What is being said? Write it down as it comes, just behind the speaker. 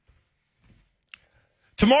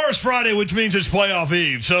Tomorrow's Friday, which means it's playoff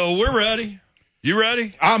eve. So we're ready. You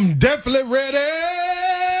ready? I'm definitely ready.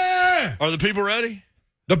 Are the people ready?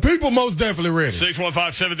 The people most definitely ready.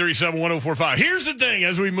 615-737-1045. Here's the thing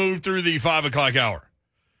as we move through the 5 o'clock hour.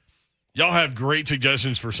 Y'all have great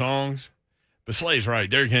suggestions for songs, but Slay's right.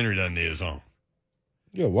 Derrick Henry doesn't need a song.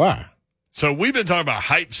 Yeah, why? So we've been talking about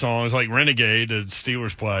hype songs like Renegade that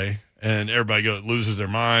Steelers play, and everybody loses their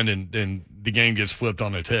mind, and the game gets flipped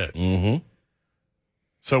on its head. Mm-hmm.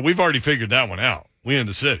 So we've already figured that one out. We in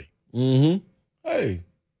the city. Mm-hmm. Hey.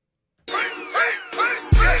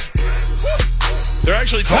 They're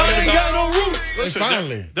actually talking I ain't about. got no roof. Listen,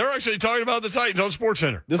 Finally. they're actually talking about the Titans on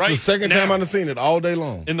SportsCenter. This right is the second now. time I've seen it all day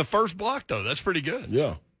long. In the first block, though. That's pretty good.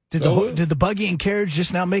 Yeah. Did the buggy and carriage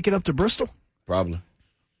just now make it up to Bristol? Probably.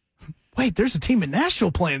 Wait, there's a team in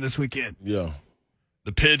Nashville playing this weekend. Yeah.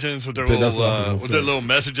 The pigeons with their That's what I was little gonna say. little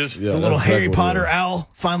messages. Yeah. The little that's Harry exactly what it Potter is. owl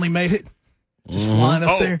finally made it. Just flying up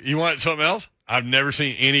Oh, there. you want something else? I've never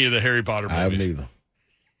seen any of the Harry Potter movies. I haven't either.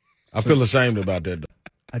 I feel ashamed about that, though.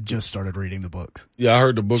 I just started reading the books. Yeah, I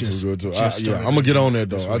heard the books Just- was good, too. just I'm started going to get on that,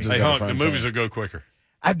 this though. I week. just Hey, gotta Hunk, the find movies time. will go quicker.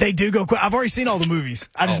 They do go quick. I've already seen all the movies.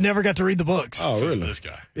 I just never got to read the books. Oh, So really? This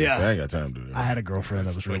guy. Yeah. See, I ain't got time to do that. I had a girlfriend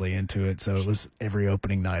that was really into it, so it was every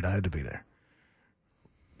opening night I had to be there.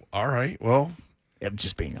 All right. Well, I'm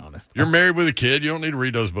just being honest. you're married with a kid. You don't need to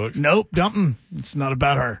read those books. Nope, don't. It's not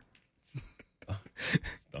about her.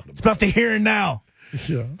 It's about the here and now.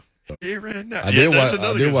 Yeah. Here and now. I Yeah, did that's watch. I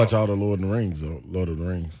another did good watch song. all the Lord of the Rings, though. Lord of the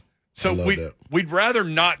Rings. So I love that. we'd rather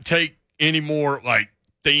not take any more like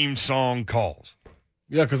theme song calls.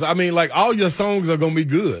 Yeah, because I mean, like all your songs are gonna be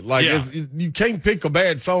good. Like Yeah. you can't pick a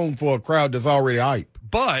bad song for a crowd that's already hype.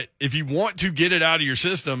 But if you want to get it out of your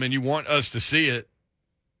system and you want us to see it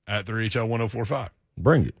at 3HL 1045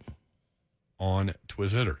 Bring it. on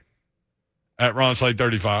Twitter, at Ron Slade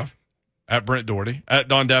 35, at Brent Doherty, at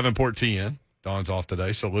Don Davenport TN. Don's off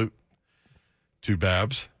today. Salute to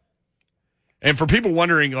Babs. And for people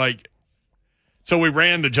wondering, like, so we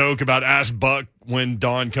ran the joke about Ask Buck when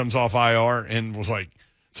Don comes off IR, and was like,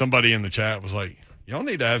 somebody in the chat was like, you don't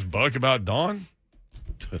need to ask Buck about Don.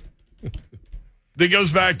 That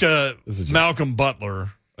goes back to This is a joke. Malcolm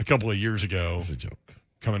Butler a couple of years ago It's a joke.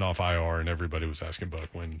 coming off IR, and everybody was asking Buck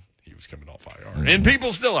when he was coming off IR. Mm-hmm. And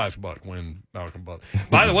people still ask Buck when Malcolm Butler.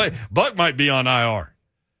 By the way, Buck might be on IR.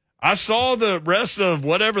 I saw the rest of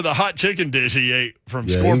whatever the hot chicken dish he ate from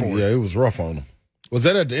Scoreboard. it was rough on him. Was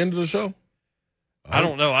that at the end of the show? I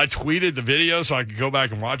don't know. I tweeted the video so I could go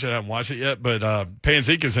back and watch it. I haven't watched it yet, but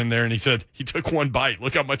Panzika's in there, and he said he took one bite.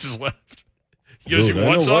 Look how much is left. He goes, Dude, you ain't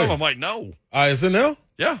want no some? way. I'm like, no. Is it now?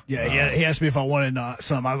 Yeah. Yeah. He asked me if I wanted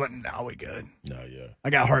some. I was like, no, we good. No, yeah. I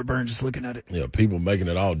got heartburn just looking at it. Yeah, people making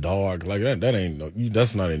it all dark like that. That ain't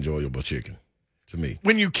that's not enjoyable chicken to me.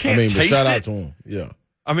 When you I can't mean, but taste shout it. out to him. Yeah.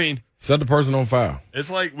 I mean, Set the person on fire. it's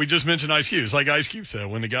like we just mentioned Ice Cube. It's like Ice Cube said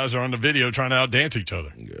when the guys are on the video trying to outdance each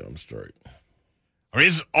other. Yeah, I'm straight. I mean,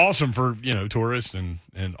 it's awesome for, tourists and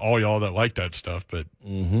all y'all that like that stuff, but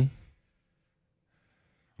Mm-hmm.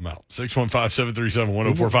 I'm out.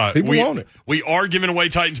 615-737-1045. People want it. We are giving away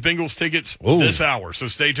Titans Bengals tickets Ooh. this hour, so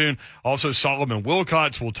stay tuned. Also, Solomon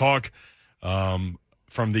Wilcots will talk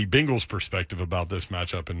from the Bengals perspective about this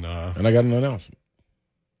matchup, and And I got an announcement.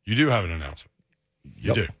 you do have an announcement.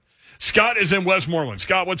 You Yep. do. Scott is in Westmoreland.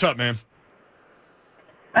 Scott, what's up, man?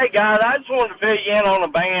 Hey, guys, I just wanted to fill you in on a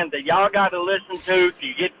band that y'all got to listen to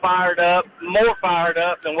get fired up, more fired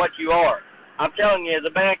up than what you are. I'm telling you, it's a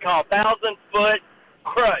band called 1,000 Foot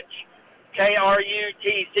Crutch,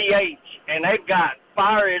 Krutch, and they've got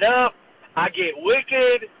Fire It Up, I Get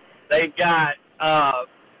Wicked, they've got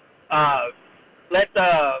Let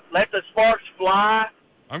the Sparks Fly.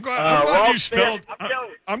 I'm glad Ross you spelled. Smith, I'm telling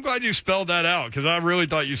you. I'm glad you spelled that out because I really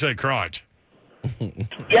thought you said crotch.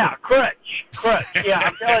 Yeah, Crutch. Yeah,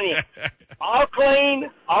 I'm telling you, all clean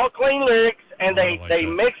lyrics, and Oh, I they like that.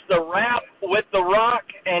 mix the rap with the rock,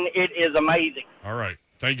 and it is amazing. All right,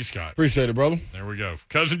 thank you, Scott. Appreciate it, brother. There we go.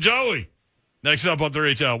 Cousin Joey, next up on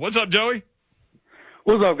 3HL. What's up, Joey?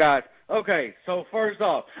 What's up, guys? Okay, so first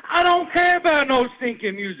off, I don't care about no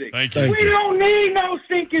stinking music. Thank you. Thank We you. don't need no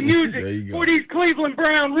stinking There you music go. for these Cleveland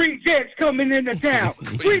Brown rejects coming into town.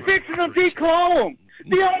 We fixing to declaw them.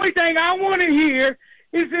 The only thing I want to hear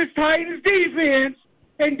is this Titans defense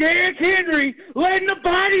and Derrick Henry letting the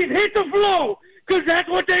bodies hit the floor, because that's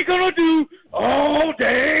what they're going to do all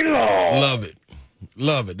day long. Love it.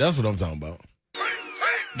 Love it. That's what I'm talking about.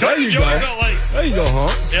 Cousin you Joey go. felt like, There you go,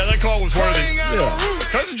 huh? yeah, that call was worthy. Yeah.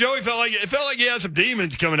 Cousin Joey felt like he had some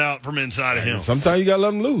demons coming out from inside of him. Sometimes you got to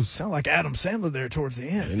let them loose. Sound like Adam Sandler there towards the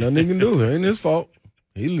end. Ain't nothing he can do. It ain't his fault.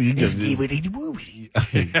 He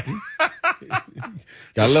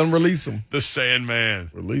Gotta let him release him. The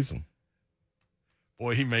Sandman. Release him.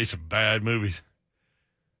 Boy, he made some bad movies.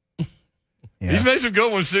 Yeah. He's made some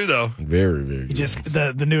good ones too, though. Very, very He good. just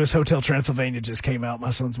the newest Hotel Transylvania just came out.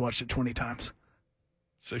 My son's watched it 20 times.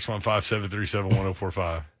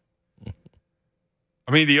 615-737-1045.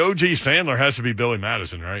 I mean, the OG Sandler has to be Billy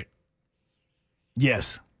Madison, right?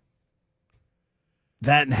 Yes.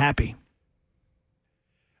 That and Happy.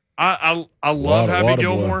 I love Happy Waterboy.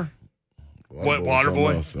 Gilmore. What, was something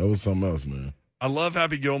Waterboy? else. That was something else, man. I love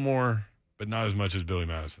Happy Gilmore, but not as much as Billy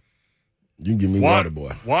Madison. You can give me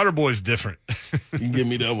Waterboy. Waterboy's different. You can give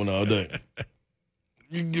me that one all day.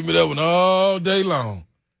 You can give me that one all day long.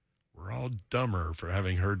 We're all dumber for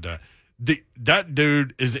having heard that. That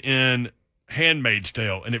dude is in Handmaid's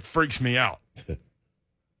Tale, and it freaks me out.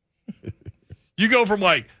 You go from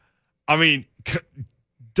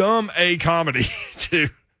dumb A comedy to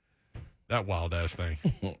that wild ass thing.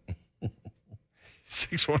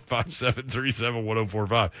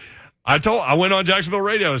 615-737-1045. I went on Jacksonville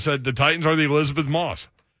radio and said the Titans are the Elizabeth Moss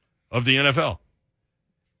of the NFL.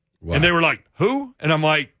 Wow. And they were like, who? And I'm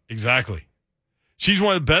like, exactly. She's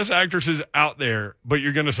one of the best actresses out there, but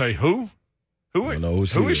you're going to say, who? I know who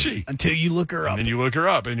she Who is is. she? Until you look her up. And then you look her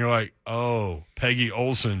up and you're like, oh, Peggy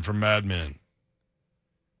Olson from Mad Men.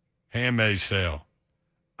 Handmaid's Tale.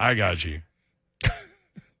 I got you.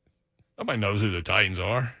 Nobody knows who the Titans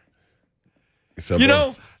are. Except You know,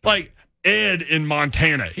 us. like Ed in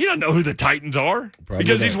Montana. He doesn't know who the Titans are Probably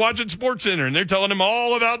because not. he's watching Sports Center and they're telling him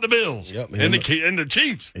all about the Bills Yep, and the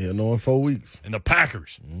Chiefs He'll know in 4 weeks. and the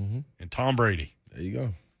Packers Mm-hmm. and Tom Brady. There you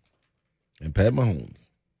go. And Pat Mahomes.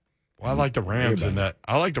 Well, I like the Rams in Everybody. that.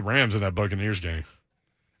 I like the Rams in that Buccaneers game.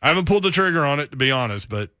 I haven't pulled the trigger on it, to be honest,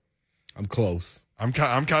 but I'm close. I'm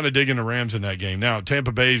kind of digging the Rams in that game. Now,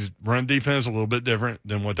 Tampa Bay's run defense a little bit different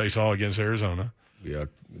than what they saw against Arizona. Yeah,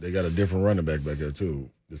 they got a different running back there, too,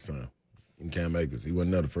 this time. In Cam Akers. He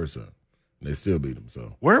wasn't there the first time. And they still beat him,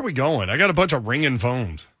 so. Where are we going? I got a bunch of ringing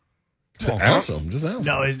phones. Come on, Answer him. Just answer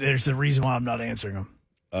No, him. there's a reason why I'm not answering them.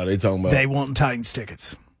 They talking about. They want Titans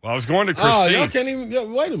tickets. Well, I was going to Oh, Christine. y'all can't even. Yeah,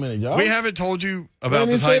 wait a minute, y'all. We haven't told you about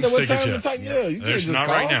We the didn't say Titans that what tickets time yet. the Titans- yeah, you It's just not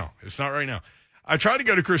call. right now. It's not right now. I tried to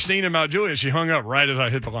go to Christine in Mount Juliet. She hung up right as I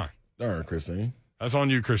hit the line. Darn, Christine. That's on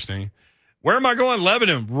you, Christine. Where am I going?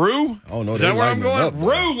 Lebanon. Rue? Oh, no, Is they that where I'm lighting going? it up,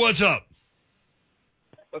 Rue, what's up?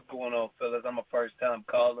 What's going on, fellas? I'm a first-time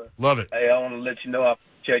caller. Love it. Hey, I want to let you know I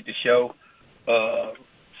appreciate the show.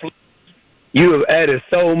 You have added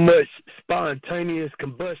so much spontaneous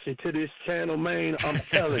combustion to this channel, man. I'm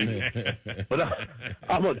telling you. But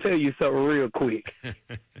I'm going to tell you something real quick.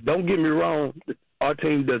 Don't get me wrong. Our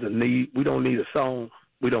team we don't need a song.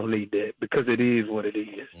 We don't need that because it is what it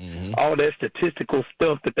is. Mm-hmm. All that statistical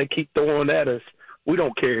stuff that they keep throwing at us, we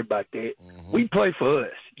don't care about that. Mm-hmm. We play for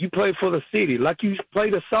us. You play for the city. Like you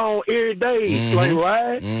play the song every day, Slay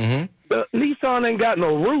Ride. Mm-hmm. The Nissan ain't got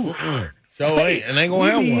no roof. So ain't, and ain't gonna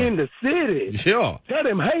have We be one. in the city. Yeah. Tell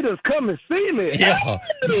them haters come and see me. Yeah.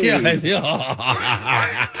 Hey. Yeah. And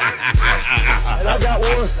I got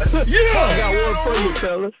one. I got one for you,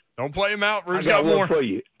 fellas. Don't play him out. I Rue's got got one more. for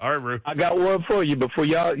you. All right, Rue. I got one for you before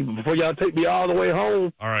y'all take me all the way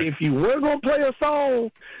home. All right. If you were gonna play a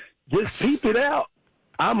song, just keep it out.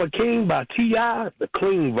 I'm a King by T.I., the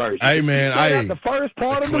clean version. Hey, man. Check Hey. out the first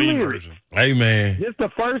part The of the clean lyrics. version. Hey, man. Just the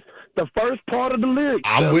first part of the lyrics.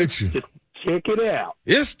 I'm fellas. with you. Just check it out.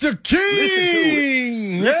 It's the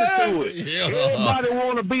king. Listen to it. Yeah. Everybody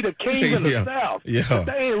want to be the king of the Yeah. South. Yeah. But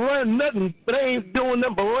they ain't running nothing. They ain't doing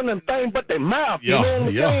nothing but running thing but their mouth. You know Yeah, what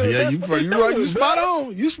I'm yeah, saying? yeah. That's You what right. they You do, spot man.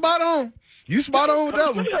 on. You spot on. You spot on with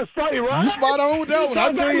that one. Yeah, say, right? You spot on with that one.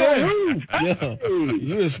 I tell you that. that. Yeah.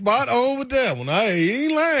 You is spot on with that one. He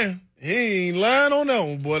ain't lying. He ain't lying on that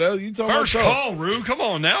one, boy. That, you talking First about call, Rue. Come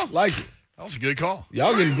on now. Like it. That was a good call.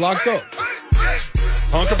 Y'all getting blocked up.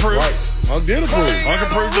 Hunk approved. I did approve. Hunk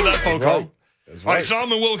approved of that phone call. Right. That's All right, right.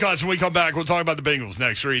 Solomon Wilcox, when we come back, we'll talk about the Bengals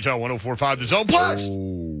next. 3HL 1045 The Zone Plus.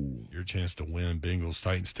 Oh. Your chance to win Bengals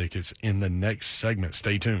Titans tickets in the next segment.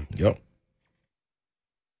 Stay tuned. Yep.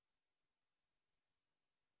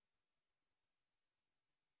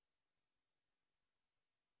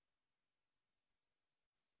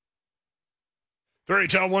 Three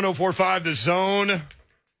HL 1045 The Zone.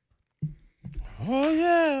 Oh,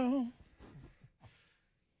 yeah.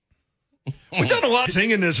 We've done a lot of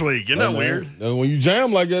singing this week. Isn't that weird? When you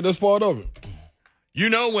jam like that, that's part of it. You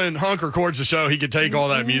know, when Hunk records the show, he could take all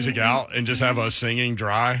that music out and just have us singing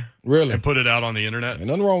dry Really? and put it out on the internet. Ain't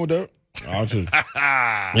nothing wrong with that. I'll just,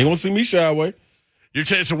 ain't gonna see me shy away. Your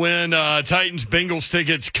chance to win Titans Bengals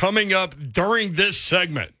tickets coming up during this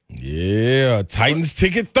segment. Yeah, Titans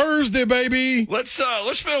ticket Thursday, baby. Let's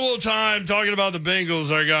spend a little time talking about the Bengals.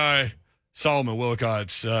 Our guy Solomon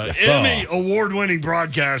Wilcots, Yes, Emmy award-winning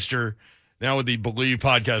broadcaster, now with the Believe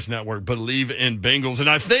Podcast Network. Believe in Bengals, and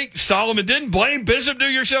I think Solomon didn't Blaine Bishop do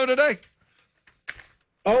your show today.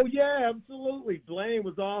 Oh, yeah, absolutely. Blaine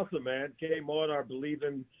was awesome, man. Came on our Believe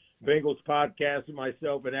in Bengals podcast with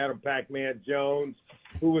myself and Adam Pac-Man Jones,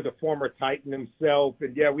 who was a former Titan himself.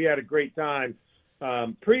 And, yeah, we had a great time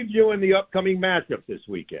previewing the upcoming matchup this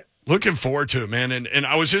weekend. Looking forward to it, man. And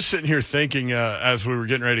I was just sitting here thinking as we were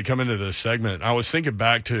getting ready to come into this segment, I was thinking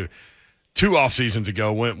back to 2 off seasons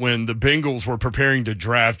ago when the Bengals were preparing to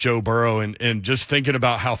draft Joe Burrow and just thinking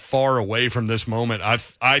about how far away from this moment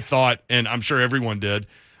I thought, and I'm sure everyone did,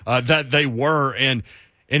 that they were. And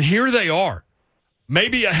here they are.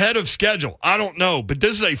 Maybe ahead of schedule. I don't know. But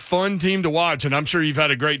this is a fun team to watch, and I'm sure you've had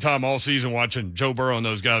a great time all season watching Joe Burrow and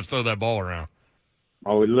those guys throw that ball around.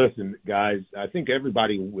 Oh, listen, guys, I think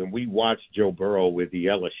everybody, when we watched Joe Burrow with the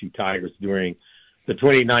LSU Tigers during the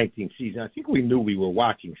 2019 season, I think we knew we were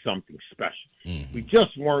watching something special. Mm-hmm. We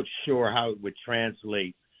just weren't sure how it would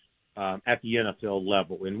translate at the NFL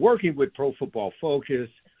level. And working with Pro Football Focus,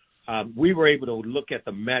 we were able to look at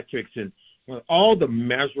the metrics and all the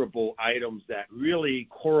measurable items that really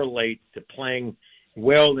correlate to playing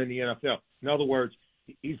well in the NFL. In other words,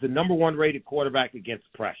 he's the number 1 rated quarterback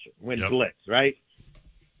against pressure when blitz, right?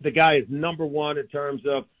 The guy is number 1 in terms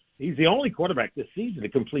of he's the only quarterback this season to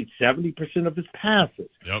complete 70% of his passes.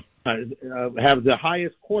 Yep. Have the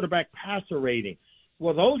highest quarterback passer rating.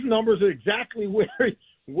 Well, those numbers are exactly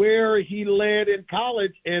where he led in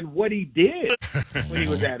college and what he did when he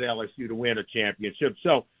was at LSU to win a championship.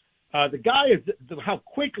 So the guy how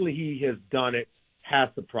quickly he has done it has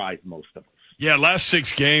surprised most of us. Yeah, last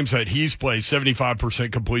 6 games that he's played,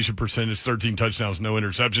 75% completion percentage, 13 touchdowns, no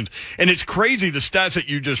interceptions. And it's crazy, the stats that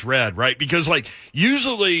you just read, right? Because,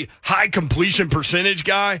 usually high completion percentage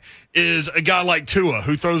guy is a guy like Tua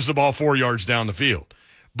who throws the ball 4 yards down the field.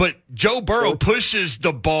 But Joe Burrow pushes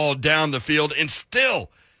the ball down the field and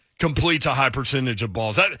still completes a high percentage of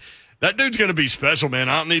balls. That dude's going to be special, man.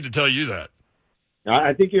 I don't need to tell you that.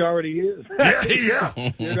 I think he already is.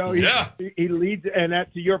 Yeah. He leads, and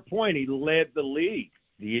that, to your point, he led the league.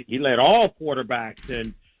 He led all quarterbacks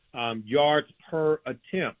in yards per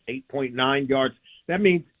attempt, 8.9 yards. That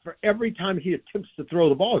means for every time he attempts to throw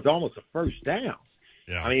the ball, it's almost a first down.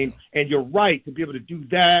 Yeah. I mean, and you're right, to be able to do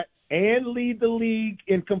that and lead the league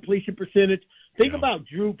in completion percentage. Think about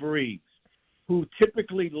Drew Brees, who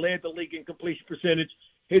typically led the league in completion percentage.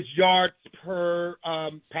 His yards per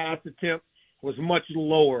pass attempt was much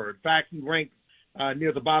lower. In fact, he ranked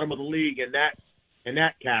near the bottom of the league in that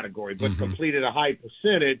category, but completed a high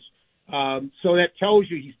percentage. So that tells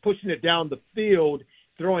you he's pushing it down the field,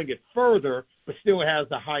 throwing it further, but still has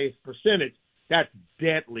the highest percentage. That's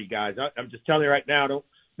deadly, guys. I'm just telling you right now, I don't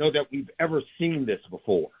know that we've ever seen this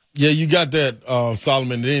before. Yeah, you got that,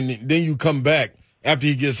 Solomon. Then you come back after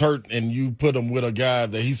he gets hurt and you put him with a guy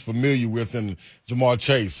that he's familiar with in Jamar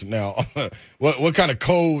Chase. Now, what kind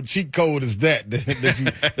of cheat code is that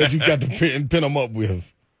you got to pin him up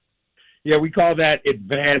with? Yeah, we call that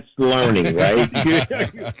advanced learning, right?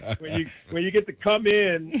 when you get to come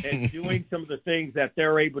in and doing some of the things that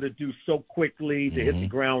they're able to do so quickly to hit the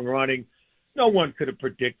ground running, no one could have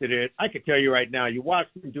predicted it. I can tell you right now, you watch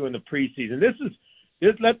them doing the preseason.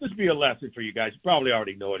 Let this be a lesson for you guys. You probably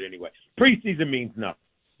already know it anyway. Preseason means nothing.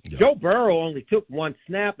 Yeah. Joe Burrow only took 1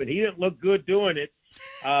 snap, and he didn't look good doing it.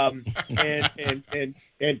 And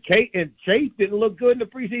Chase didn't look good in the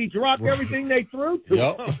preseason. He dropped everything they threw to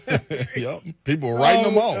him. Yep. People were writing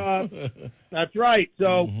them off. That's right.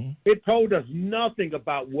 So it told us nothing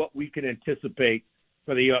about what we can anticipate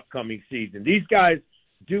for the upcoming season. These guys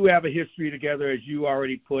do have a history together, as you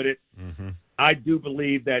already put it. I do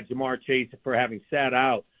believe that Jamar Chase, for having sat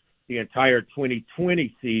out the entire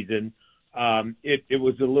 2020 season, it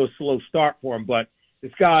was a little slow start for him. But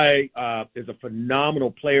this guy is a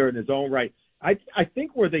phenomenal player in his own right. I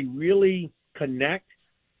think where they really connect,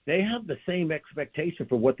 they have the same expectation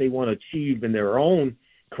for what they want to achieve in their own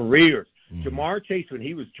careers. Jamar Chase, when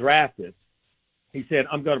he was drafted, he said,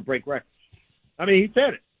 "I'm going to break records." I mean, he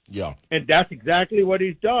said it. Yeah. And that's exactly what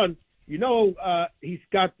he's done. You know, he's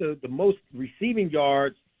got the most receiving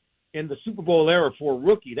yards in the Super Bowl era for a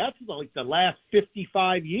rookie. That's like the last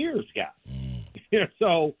 55 years, guys.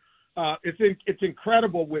 So it's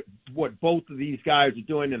incredible with what both of these guys are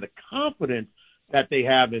doing and the confidence that they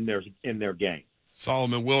have in their game.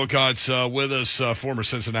 Solomon Wilcots with us, former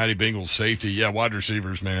Cincinnati Bengals safety. Yeah, wide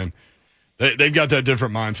receivers, man. They've got that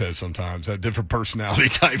different mindset sometimes, that different personality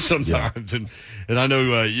type sometimes. And I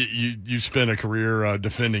know you spent a career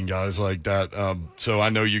defending guys like that. So I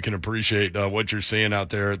know you can appreciate what you're seeing out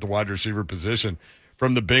there at the wide receiver position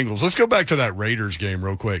from the Bengals. Let's go back to that Raiders game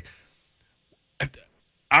real quick.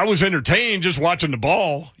 I was entertained just watching the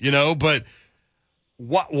ball, but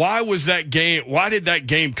why was that game? Why did that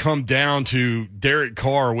game come down to Derek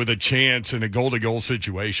Carr with a chance in a goal-to-goal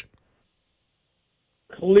situation?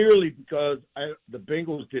 Clearly, because the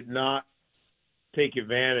Bengals did not take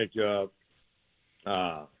advantage of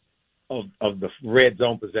the red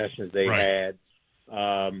zone possessions they had.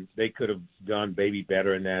 They could have done maybe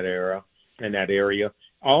better in that area.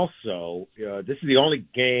 Also, this is the only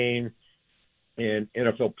game in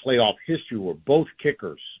NFL playoff history where both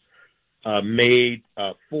kickers made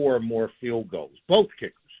 4 or more field goals. Both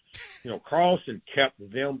kickers. Carlson kept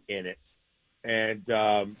them in it. And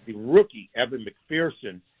the rookie, Evan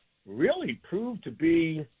McPherson, really proved to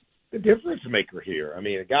be the difference maker here. I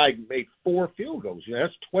mean, a guy made 4 field goals.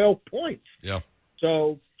 That's 12 points. Yeah.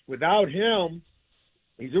 So without him,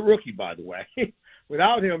 he's a rookie, by the way.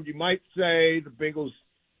 Without him, you might say the Bengals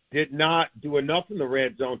did not do enough in the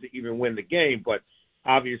red zone to even win the game. But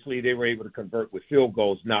obviously they were able to convert with field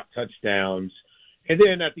goals, not touchdowns. And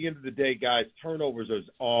then at the end of the day, guys, turnovers is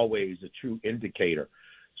always a true indicator.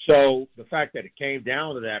 So the fact that it came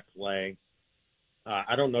down to that play,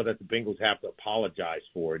 I don't know that the Bengals have to apologize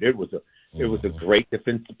for it. It was a great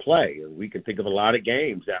defensive play. We can think of a lot of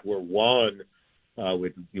games that were won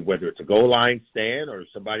with whether it's a goal line stand or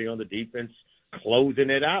somebody on the defense closing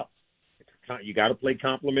it out. You got to play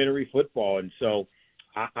complementary football, and so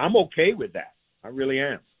I'm okay with that. I really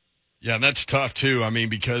am. Yeah, that's tough too. I mean,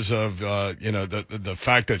 because of the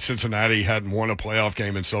fact that Cincinnati hadn't won a playoff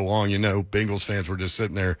game in so long. Bengals fans were just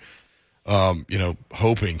sitting there,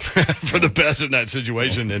 hoping for the best in that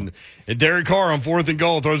situation. And Derek Carr on 4th and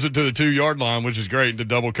goal throws it to the 2-yard line, which is great into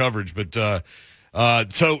double coverage. But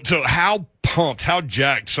so how pumped, how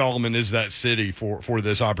jacked, Solomon, is that city for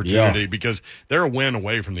this opportunity? Because they're a win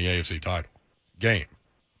away from the AFC title game.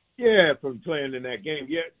 Yeah, from playing in that game.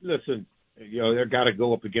 Yeah, listen. They've got to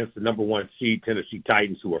go up against the number 1 seed Tennessee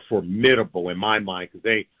Titans, who are formidable in my mind because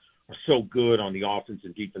they are so good on the offensive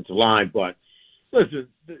and defensive line. But listen,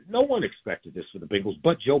 no one expected this for the Bengals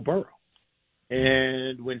but Joe Burrow.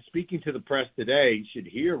 And when speaking to the press today, you should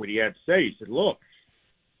hear what he had to say. He said, look,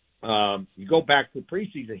 you go back to the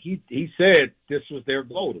preseason, he said this was their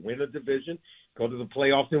goal, to win the division, go to the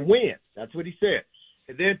playoffs and win. That's what he said.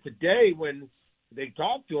 And then today when they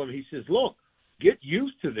talked to him, he says, look, get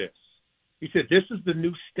used to this. He said, this is the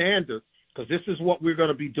new standard because this is what we're going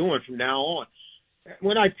to be doing from now on.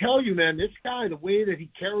 When I tell you, man, this guy, the way that he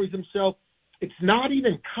carries himself, it's not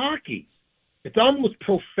even cocky. It's almost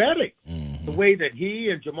prophetic, the way that he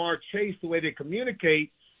and Jamar Chase, the way they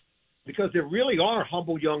communicate, because they really are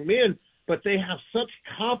humble young men, but they have such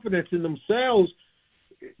confidence in themselves.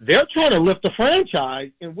 They're trying to lift the franchise,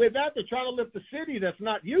 and with that, they're trying to lift the city that's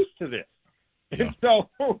not used to this. Yeah. And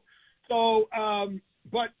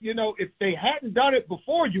but, if they hadn't done it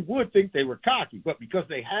before, you would think they were cocky. But because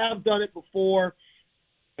they have done it before,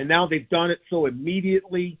 and now they've done it so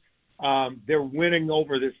immediately, they're winning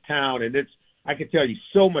over this town. And I can tell you,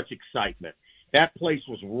 so much excitement. That place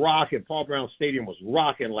was rocking. Paul Brown Stadium was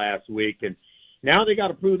rocking last week. And now they got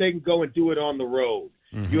to prove they can go and do it on the road.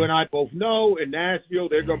 Mm-hmm. You and I both know in Nashville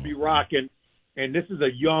they're going to be rocking. And this is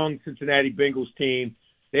a young Cincinnati Bengals team.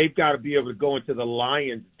 They've got to be able to go into the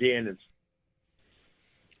Lions' den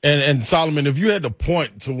And Solomon, if you had to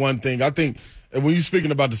point to one thing, I think when you're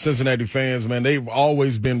speaking about the Cincinnati fans, man, they've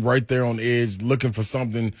always been right there on the edge, looking for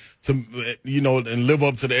something to, and live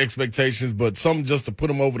up to the expectations, but something just to put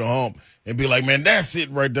them over the hump and be like, man, that's it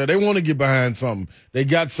right there. They want to get behind something. They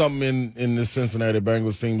got something in the Cincinnati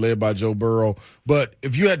Bengals team led by Joe Burrow. But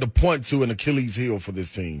if you had to point to an Achilles heel for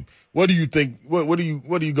this team, what do you think? What do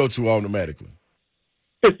you go to automatically?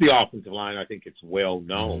 It's the offensive line. I think it's well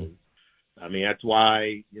known. Mm-hmm. I mean, that's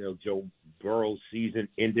why, Joe Burrow's season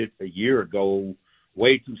ended a year ago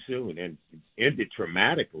way too soon and ended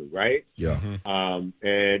dramatically, right? Yeah.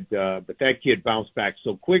 But that kid bounced back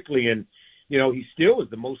so quickly. And, he still is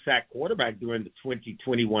the most sacked quarterback during the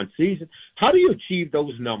 2021 season. How do you achieve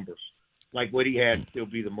those numbers? Like what he had, still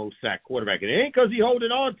be the most sacked quarterback. And it ain't because he's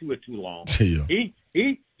holding on to it too long. Yeah.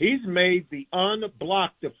 He's made the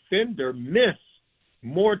unblocked defender miss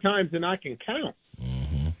more times than I can count.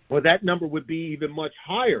 Well, that number would be even much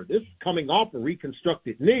higher. This is coming off a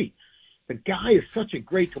reconstructed knee. The guy is such a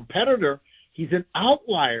great competitor. He's an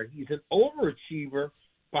outlier. He's an overachiever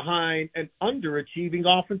behind an underachieving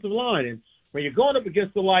offensive line. And when you're going up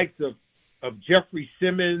against the likes of of Jeffrey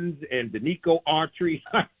Simmons and Danico Autry,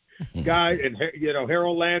 guys, and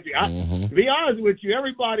Harold Landry. To be honest with you,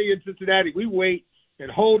 everybody in Cincinnati, we wait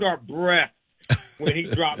and hold our breath when he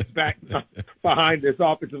drops back behind this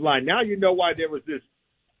offensive line. Now you know why there was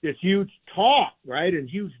this huge talk, right, and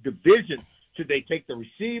huge division. Should they take the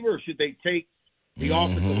receiver or should they take the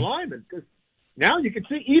offensive lineman? Because now you can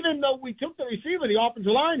see, even though we took the receiver, the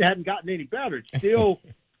offensive line hadn't gotten any better. It's still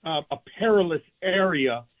a perilous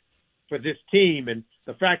area for this team, and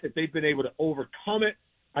the fact that they've been able to overcome it,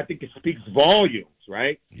 I think it speaks volumes,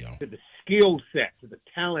 right? Yeah. To the skill set, to the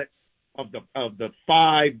talent of the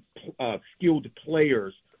five skilled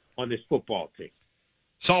players on this football team.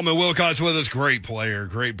 Solomon Wilcott's with us. Great player,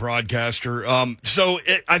 great broadcaster. I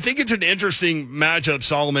think it's an interesting matchup,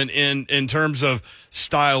 Solomon, in terms of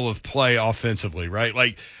style of play offensively, right?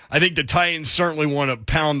 Like, I think the Titans certainly want to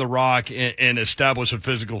pound the rock and establish a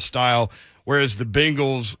physical style, whereas the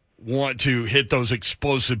Bengals want to hit those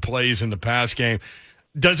explosive plays in the pass game.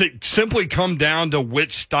 Does it simply come down to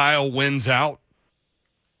which style wins out?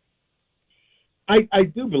 I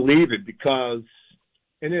do believe it because,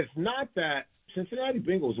 and it's not that Cincinnati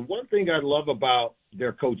Bengals, one thing I love about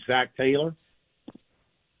their coach, Zach Taylor,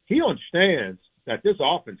 he understands that this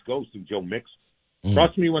offense goes through Joe Mixon.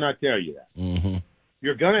 Trust me when I tell you that.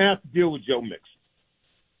 You're going to have to deal with Joe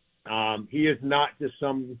Mixon. He is not just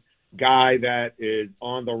some guy that is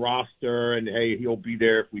on the roster and, hey, he'll be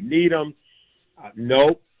there if we need him.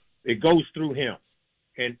 No, it goes through him.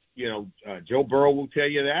 And, Joe Burrow will tell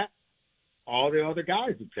you that. All the other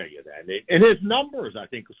guys will tell you that. And his numbers, I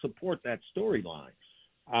think, support that storyline.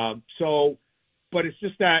 But it's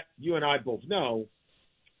just that you and I both know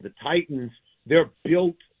the Titans, they're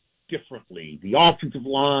built differently. The offensive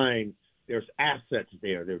line, there's assets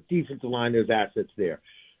there. Their defensive line, there's assets there.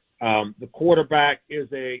 The quarterback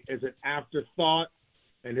is an afterthought,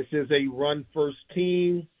 and this is a run-first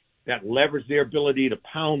team that leveraged their ability to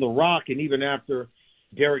pound the rock. And even after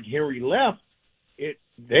Derrick Henry left,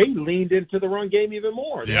 they leaned into the run game even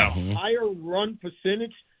more. They had a higher run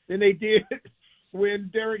percentage than they did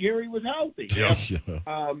when Derrick Henry was healthy.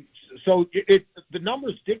 So the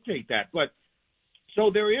numbers dictate that. But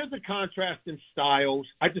so there is a contrast in styles.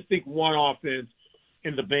 I just think one offense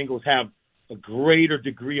and the Bengals have a greater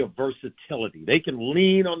degree of versatility. They can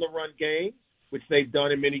lean on the run game, which they've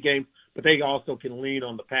done in many games, but they also can lean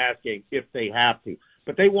on the pass game if they have to.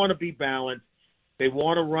 But they want to be balanced. They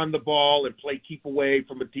want to run the ball and play keep away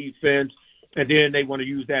from a defense, and then they want to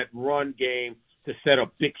use that run game to set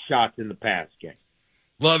up big shots in the pass game.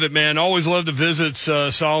 Love it, man. Always love the visits,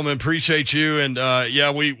 Solomon. Appreciate you. And,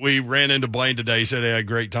 we ran into Blaine today. He said he had a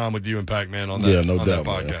great time with you and Pac-Man on that, that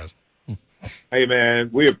podcast. Man. Hey,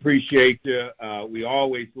 man, we appreciate you. We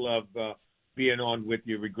always love being on with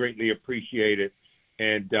you. We greatly appreciate it.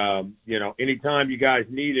 And, anytime you guys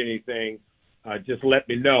need anything, just let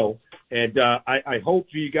me know. And I hope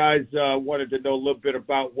you guys wanted to know a little bit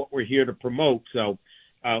about what we're here to promote. So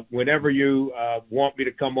whenever you want me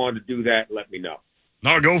to come on to do that, let me know.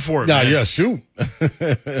 No, go for it, man. Yeah, shoot.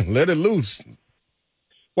 Let it loose.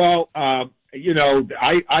 Well, I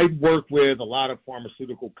work with a lot of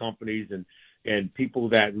pharmaceutical companies and people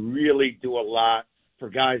that really do a lot for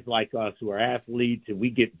guys like us who are athletes, and we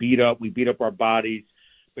get beat up. We beat up our bodies.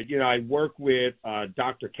 But, I work with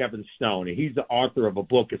Dr. Kevin Stone, and he's the author of a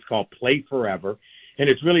book. It's called Play Forever, and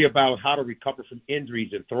it's really about how to recover from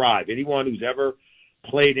injuries and thrive. Anyone who's ever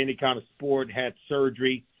played any kind of sport, had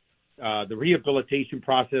surgery, the rehabilitation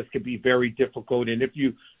process can be very difficult. And if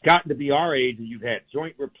you've gotten to be our age and you've had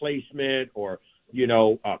joint replacement or,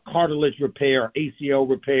 cartilage repair, ACL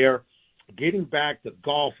repair, getting back to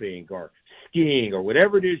golfing or skiing or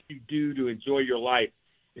whatever it is you do to enjoy your life,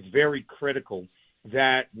 it's very critical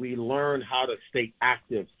that we learn how to stay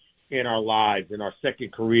active in our lives, in our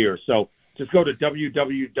second career. So just go to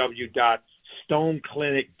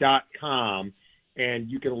www.stoneclinic.com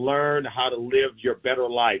and you can learn how to live your better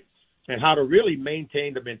life and how to really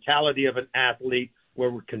maintain the mentality of an athlete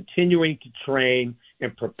where we're continuing to train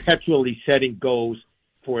and perpetually setting goals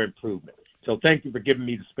for improvement. So thank you for giving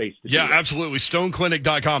me the space to do that. Absolutely.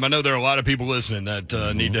 Stoneclinic.com. I know there are a lot of people listening that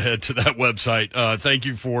need to head to that website. Thank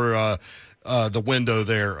you for the window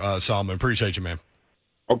there, Solomon. Appreciate you, man.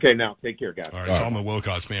 Okay, now take care, guys. All right, Solomon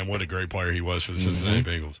Wilcots, man, what a great player he was for the Cincinnati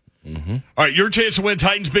Bengals. All right, your chance to win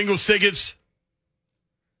Titans Bengals tickets.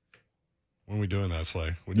 When are we doing that,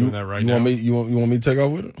 Slay? We're doing that right now. You want me to take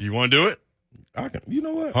off with it? You want to do it? I can. You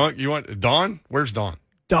know what? Huh? You want Dawn? Where's Dawn?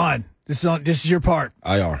 Dawn, this is your part.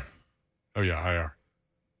 IR. Oh yeah, IR.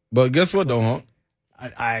 But guess what, though, Hunk?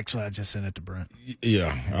 I just sent it to Brent.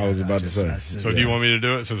 Yeah, I was about to say. So do you want me to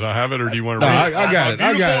do it since I have it, or do you want No, to read it? I got it.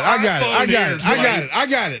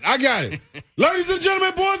 I got it. Ladies and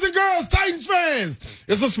gentlemen, boys and girls, Titans fans,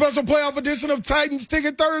 it's a special playoff edition of Titans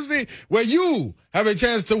Ticket Thursday where you have a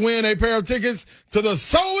chance to win a pair of tickets to the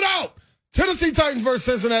sold-out Tennessee Titans versus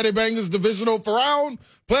Cincinnati Bengals divisional round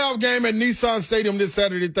playoff game at Nissan Stadium this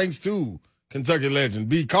Saturday, thanks to Kentucky legend,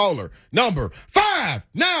 B caller number 5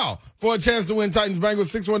 now for a chance to win Titans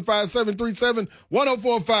Bengals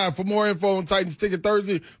 615-737-1045. For more info on Titans Ticket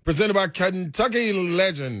Thursday, presented by Kentucky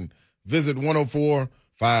legend, visit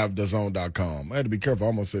 1045thezone.com. I had to be careful. I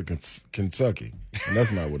almost said Kentucky, and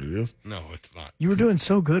that's not what it is. No, it's not. You were doing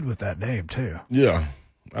so good with that name, too. Yeah,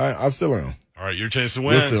 I still am. All right, your chance to win.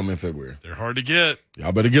 We'll see them in February. They're hard to get.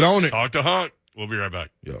 Y'all better get on it. Talk to Hunk. We'll be right back.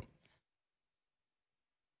 Yep.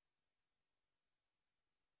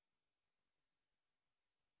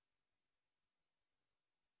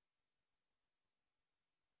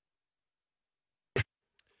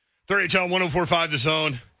 HL 1045 The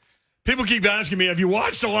Zone. People keep asking me, have you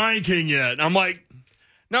watched The Lion King yet? And I'm like,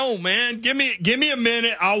 no, man. Give me a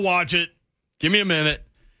minute. I'll watch it. Give me a minute.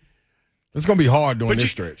 It's going to be hard during this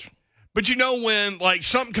stretch. But you know when, like,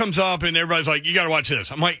 something comes up and everybody's like, you got to watch this.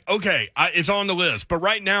 I'm like, okay, it's on the list. But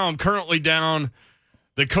right now I'm currently down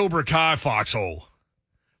the Cobra Kai foxhole.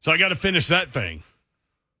 So I got to finish that thing.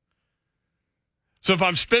 So if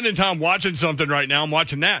I'm spending time watching something right now, I'm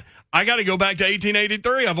watching that. I got to go back to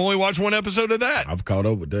 1883. I've only watched one episode of that. I've caught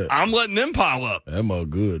up with that. I'm letting them pile up. That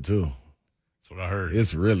mug good, too. That's what I heard.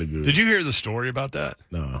 It's really good. Did you hear the story about that?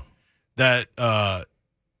 No. That,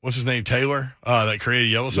 what's his name, Taylor, that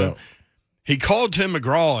created Yellowstone? Yep. He called Tim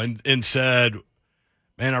McGraw and said,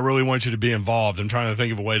 man, I really want you to be involved. I'm trying to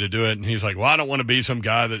think of a way to do it. And he's like, well, I don't want to be some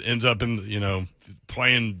guy that ends up in,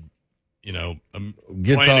 playing, guitar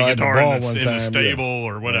playing a guitar in the stable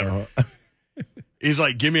or whatever. Uh-huh. He's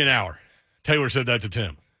like, give me an hour. Taylor said that to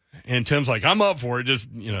Tim. And Tim's like, I'm up for it. Just,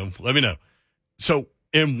 let me know. So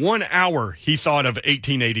in 1 hour, he thought of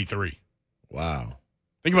 1883. Wow.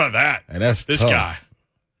 Think about that. And that's this tough. guy.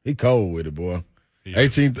 He cold with it, boy. Yeah.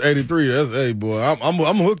 1883. That's, hey, boy,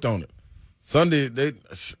 I'm hooked on it. Sunday, they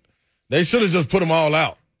should have just put them all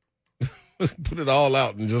out. Put it all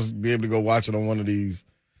out and just be able to go watch it on one of these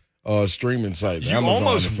streaming sites. You Amazon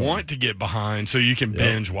almost want to get behind so you can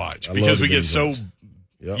binge watch I because love we to get binge so watch.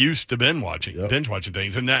 Yep. used to binge watching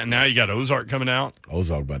things. And now you got Ozark coming out.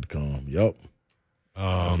 Ozark about to come. Yep.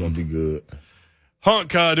 That's going to be good.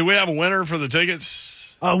 Hunk, do we have a winner for the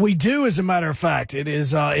tickets? We do, as a matter of fact. It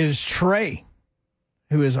is Trey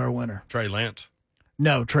who is our winner. Trey Lance.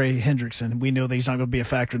 No, Trey Hendrickson. We know that he's not going to be a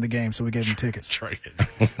factor in the game, so we gave him tickets. Trey.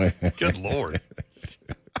 Good Lord.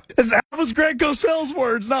 That was Greg Cosell's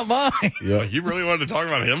words, not mine. Yeah. You really wanted to talk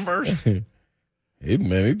about him first? I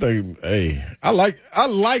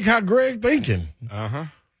like how Greg thinking. Uh-huh.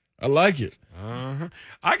 I like it. Uh-huh.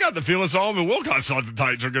 I got the feeling Solomon Wilcox thought the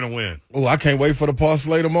Titans are going to win. Oh, I can't wait for the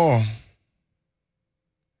parlay tomorrow.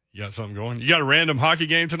 You got something going? You got a random hockey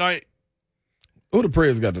game tonight? Who the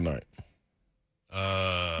Preds got tonight?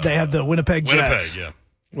 They have the Winnipeg Jets. Yeah.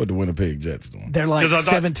 What the Winnipeg Jets doing? They're like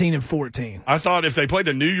 17-14. I thought if they played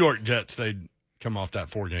the New York Jets, they'd come off that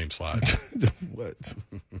 4-game slide. What?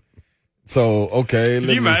 So, okay. Can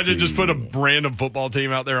you imagine just put a random football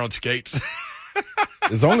team out there on skates?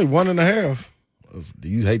 It's only 1.5. Do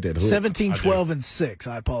you hate that hook? 17, 12, and 6.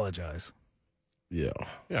 I apologize. Yeah.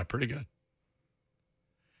 Yeah, pretty good.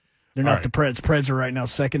 They're not the Preds. Preds are right now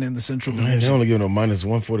second in the Central Man, Division. they only giving them minus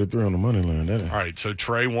 143 on the money line. All right, so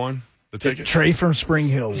Trey won the ticket. Trey from Spring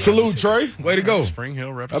Hill. Salute, Trey. Way to go. Spring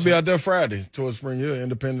Hill represent. I'll be out there Friday towards Spring Hill,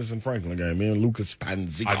 Independence and Franklin game. Me and Lucas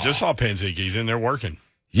Panzica. I just saw Panzica. He's in there working.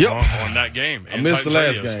 Yep. On that game. I missed the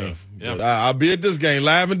last game. Yeah. But I'll be at this game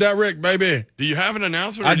live and direct, baby. Do you have an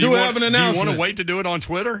announcement? I do have an announcement. Do you want to wait to do it on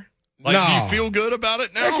Twitter? Like, No. do you feel good about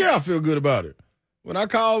it now? Heck yeah, I feel good about it. When I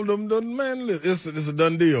called them, man, it's a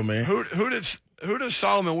done deal, man. Who does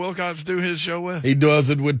Solomon Wilcox do his show with? He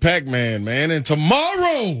does it with Pac-Man, man. And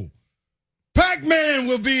tomorrow, Pac-Man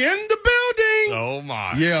will be in the building. Oh,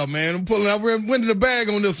 my. Yeah, man. I'm pulling out. We're winning the bag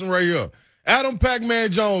on this one right here. Adam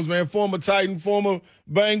Pac-Man Jones, man, former Titan, former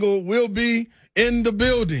Bengal, will be in the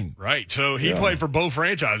building. Right. So he played for both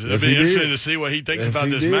franchises. Yes, It'd be he interesting did. to see what he thinks Yes, about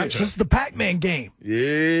he this did. matchup. This is the Pac-Man game.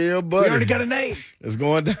 Yeah, buddy. We already got a name. It's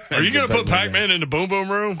going down. Are you going to put Pac-Man in the Boom Boom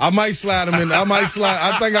Room? I might slide him in. I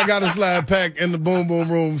think I got to slide Pac in the Boom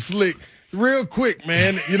Boom Room slick real quick,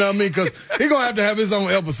 man. You know what I mean? Because he's going to have his own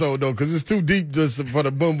episode, though, because it's too deep just for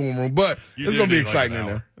the Boom Boom Room. But it's going to be exciting in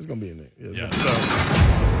there. It's going to be in there.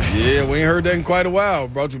 Yeah, we ain't heard that in quite a while.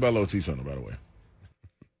 Brought to you by Low T Center, by the way.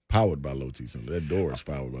 powered by Low T Center. That door is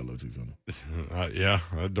powered by Low T Center. Yeah,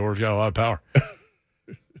 that door's got a lot of power.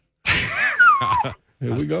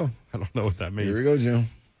 Here we go. I don't know what that means. Here we go, Jim.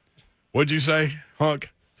 What'd you say, Hunk?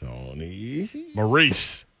 Tony.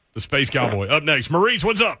 Maurice, the Space Cowboy. Up next. Maurice,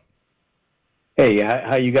 what's up? Hey,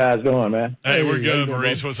 how you guys doing, man? Hey, we're how you good, doing,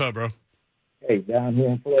 Maurice. bro? What's up, bro? Hey, down here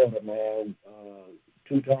in Florida, man,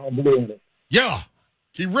 two-tone blue. Yeah.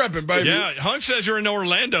 Keep repping, baby. Yeah, Hunk says you're in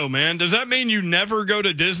Orlando, man. Does that mean you never go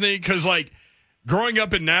to Disney? Because, like, growing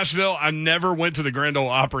up in Nashville, I never went to the Grand Ole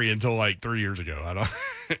Opry until, like, 3 years ago. I don't.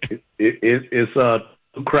 It's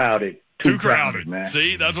too crowded. Too crowded, man.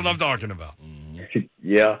 See, that's what I'm talking about.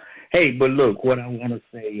 Yeah. Hey, but look, what I want to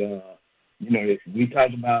say, we talk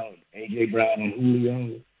about A.J. Brown and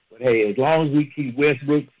Julio, but, hey, as long as we keep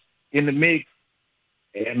Westbrook in the mix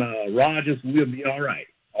and Rodgers, we'll be all right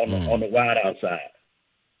on the wide outside.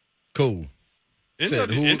 Cool.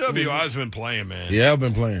 NWI's been playing, man. Yeah, I've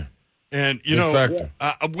been playing. And,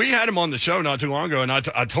 we had him on the show not too long ago, and I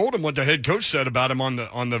told him what the head coach said about him on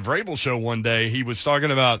the Vrabel show one day. He was talking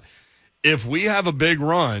about if we have a big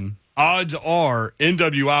run, odds are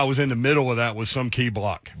NWI was in the middle of that with some key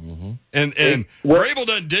block. Mm-hmm. And Vrabel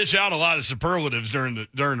doesn't dish out a lot of superlatives during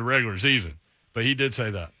the regular season, but he did say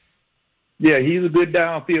that. Yeah, he's a good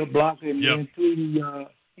downfield blocker, and Yep. then too,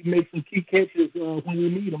 he makes some key catches when you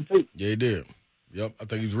need him, too. Yeah, he did. Yep. I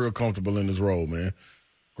think he's real comfortable in his role, man.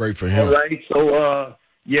 Great for him. All right. So,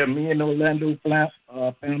 me and Orlando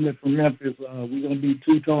family from Memphis, we're going to be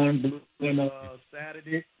two-tone blue on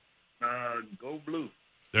Saturday. Go blue.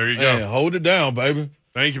 There you Man, go. hold it down, baby.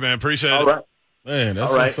 Thank you, man. Appreciate All it. right. Man,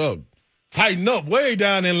 that's All right. what's up. Tighten up way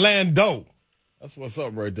down in Lando. That's what's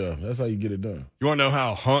up right there. That's how you get it done. You want to know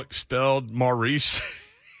how Hunk spelled Maurice?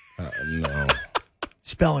 No.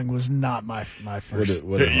 Spelling was not my first.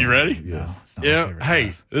 You ready? No, Yes. it's not my Yeah. favorite Hey,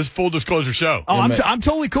 class. this is full disclosure show. Oh, man. I'm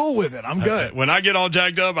totally cool with it. I'm good. When I get all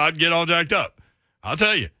jacked up, I'd get all jacked up. I'll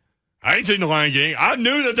tell you. I ain't seen The Lion King. I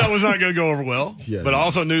knew that was not going to go over well, Yeah, but I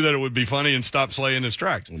also knew that it would be funny and stop Slay in his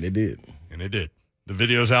tracks. And they did. And it did. The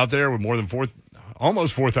video's out there with more than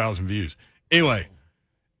almost 4,000 views. Anyway,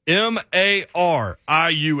 Marius.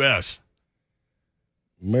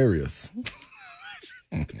 Marius.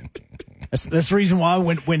 That's the reason why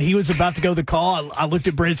when he was about to go the call, I looked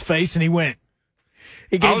at Brent's face and he went.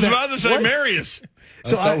 I was about to say Marius.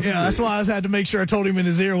 So That's that's why I had to make sure I told him in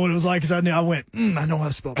his ear what it was like because I knew I went. I know how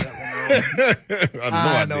to spell that one wrong.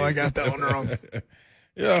 I know I got that one wrong.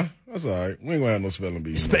 Yeah, that's all right. We ain't gonna have no spelling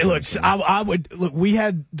bee. Look, I would look. We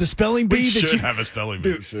had the spelling bee We that should you have a spelling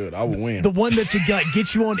bee. We should. I would win. the one that you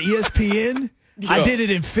get you on ESPN. I did it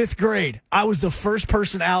in 5th grade. I was the first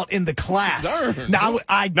person out in the class. Darn. Now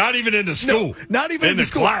Not even into school. not even in the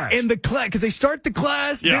school. class. In the class, because they start the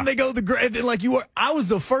class, Yeah. then they go the grade. Then like you were, I was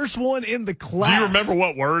the first one in the class. Do you remember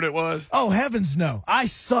what word it was? Oh heavens, no! I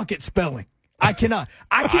suck at spelling. I cannot.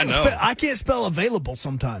 I can't spell available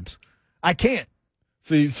sometimes. I can't.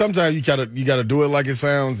 See, sometimes you gotta do it like it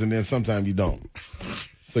sounds, and then sometimes you don't.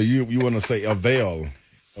 So you want to say available.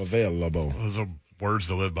 Those are words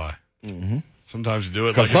to live by. Mm-hmm. Sometimes you do it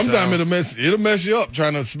like Because it sometimes sounds. it'll mess you up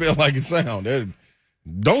trying to spell like it sounds.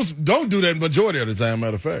 Don't do that majority of the time.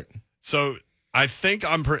 Matter of fact. So I think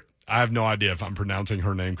I have no idea if I'm pronouncing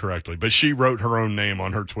her name correctly, but she wrote her own name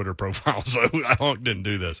on her Twitter profile, so I didn't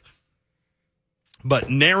do this. But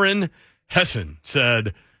Naren Hessen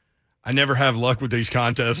said, I never have luck with these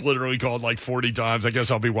contests. Literally called like 40 times. I guess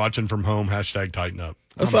I'll be watching from home. # tighten up.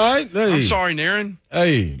 That's all right. Hey, I'm sorry, Naren.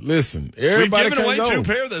 Hey, listen. We've Everybody given away can't go. 2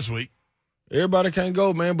 pair this week. Everybody can't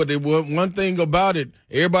go, man. But one thing about it,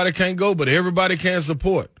 everybody can't go, but everybody can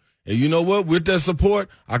support. And you know what? With that support,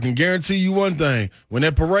 I can guarantee you one thing. When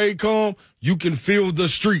that parade come, you can feel the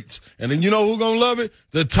streets. And then you know who's going to love it?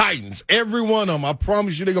 The Titans. Every one of them. I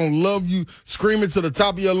promise you they're going to love you screaming to the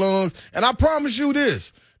top of your lungs. And I promise you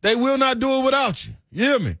this. They will not do it without you. You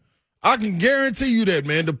hear me? I can guarantee you that,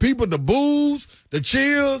 man. The people, the boos, the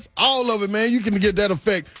chills, all of it, man. You can get that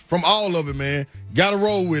effect from all of it, man. Got to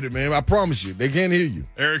roll with it, man. I promise you. They can't hear you.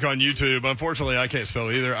 Eric on YouTube. Unfortunately, I can't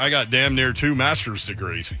spell either. I got damn near 2 master's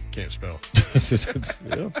degrees. Can't spell.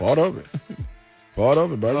 Yeah, part of it. Part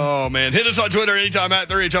of it, buddy. Oh, man. Hit us on Twitter anytime at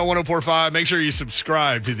 3HL1045. Make sure you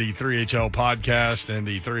subscribe to the 3HL podcast, and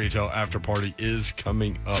the 3HL after party is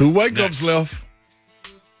coming up. 2 wake-ups left.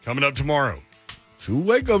 Coming up tomorrow. 2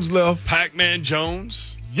 wake-ups left. Pac-Man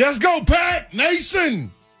Jones, Let's go, Pac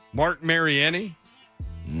Nation. Mark Mariani,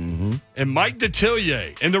 and Mike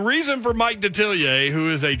Detillier. And the reason for Mike Detillier, who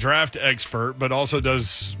is a draft expert, but also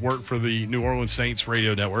does work for the New Orleans Saints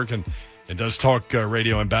radio network and does talk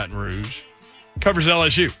radio in Baton Rouge, covers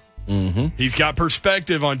LSU. Mm-hmm. He's got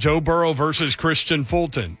perspective on Joe Burrow versus Christian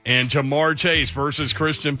Fulton and Jamar Chase versus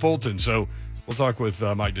Christian Fulton. So we'll talk with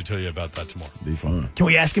Mike Detillier about that tomorrow. Be fun. Can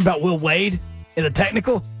we ask him about Will Wade in the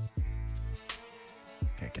technical?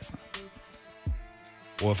 Okay, I guess not.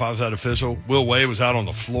 Well, if I was that official, Will Wade was out on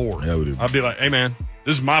the floor. Yeah, I'd be like, hey, man,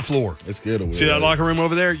 this is my floor. Let's get him. See that locker room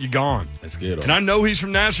over there? You're gone. Let's get him. And I know he's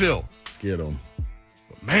from Nashville. Let's get him.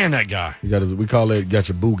 But man, that guy. He got we call that got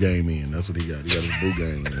your boo game in. That's what he got. He got his boo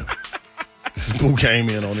game in. His boo game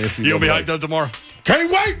in on NCAA. You'll be hyped up tomorrow.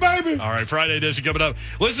 Can't wait, baby. All right, Friday edition coming up.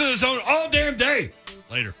 Listen to the Zone all damn day.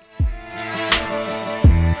 Later.